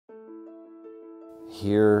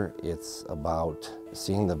Here, it's about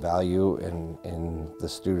seeing the value in the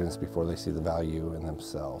students before they see the value in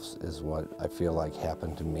themselves is what I feel like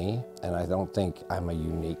happened to me. And I don't think I'm a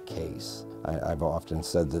unique case. I've often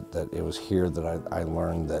said that it was here that I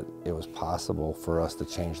learned that it was possible for us to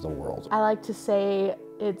change the world. I like to say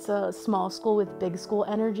it's a small school with big school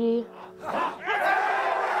energy.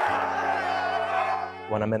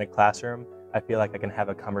 When I'm in a classroom, I feel like I can have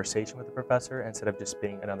a conversation with the professor instead of just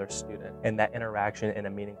being another student. And that interaction in a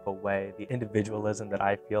meaningful way, the individualism that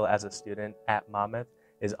I feel as a student at Monmouth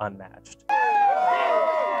is unmatched.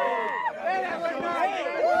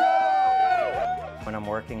 When I'm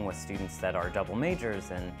working with students that are double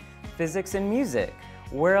majors in physics and music,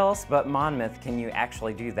 where else but Monmouth can you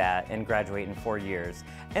actually do that and graduate in 4 years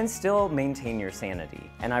and still maintain your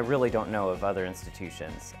sanity? And I really don't know of other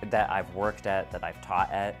institutions that I've worked at, that I've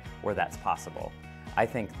taught at, where that's possible. I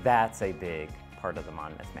think that's a big part of the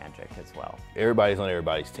Monmouth magic as well. Everybody's on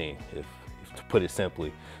everybody's team, if to put it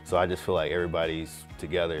simply. So I just feel like everybody's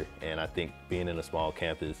together, and I think being in a small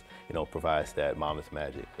campus, provides that Monmouth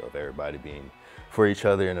magic of everybody being for each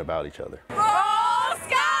other and about each other. Roll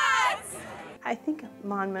Scots! I think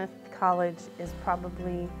Monmouth College is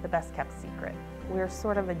probably the best kept secret. We're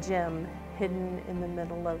sort of a gem hidden in the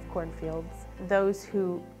middle of cornfields. Those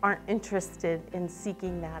who aren't interested in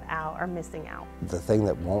seeking that out are missing out. The thing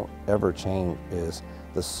that won't ever change is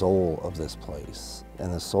the soul of this place.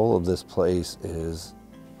 And the soul of this place is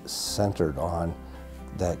centered on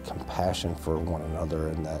that compassion for one another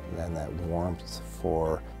and that warmth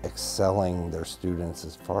for excelling their students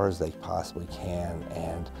as far as they possibly can,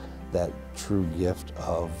 and that true gift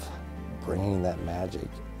of bringing that magic.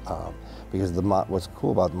 Because what's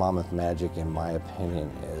cool about Monmouth magic, in my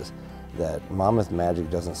opinion, is that Monmouth magic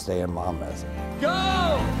doesn't stay in Monmouth. Go!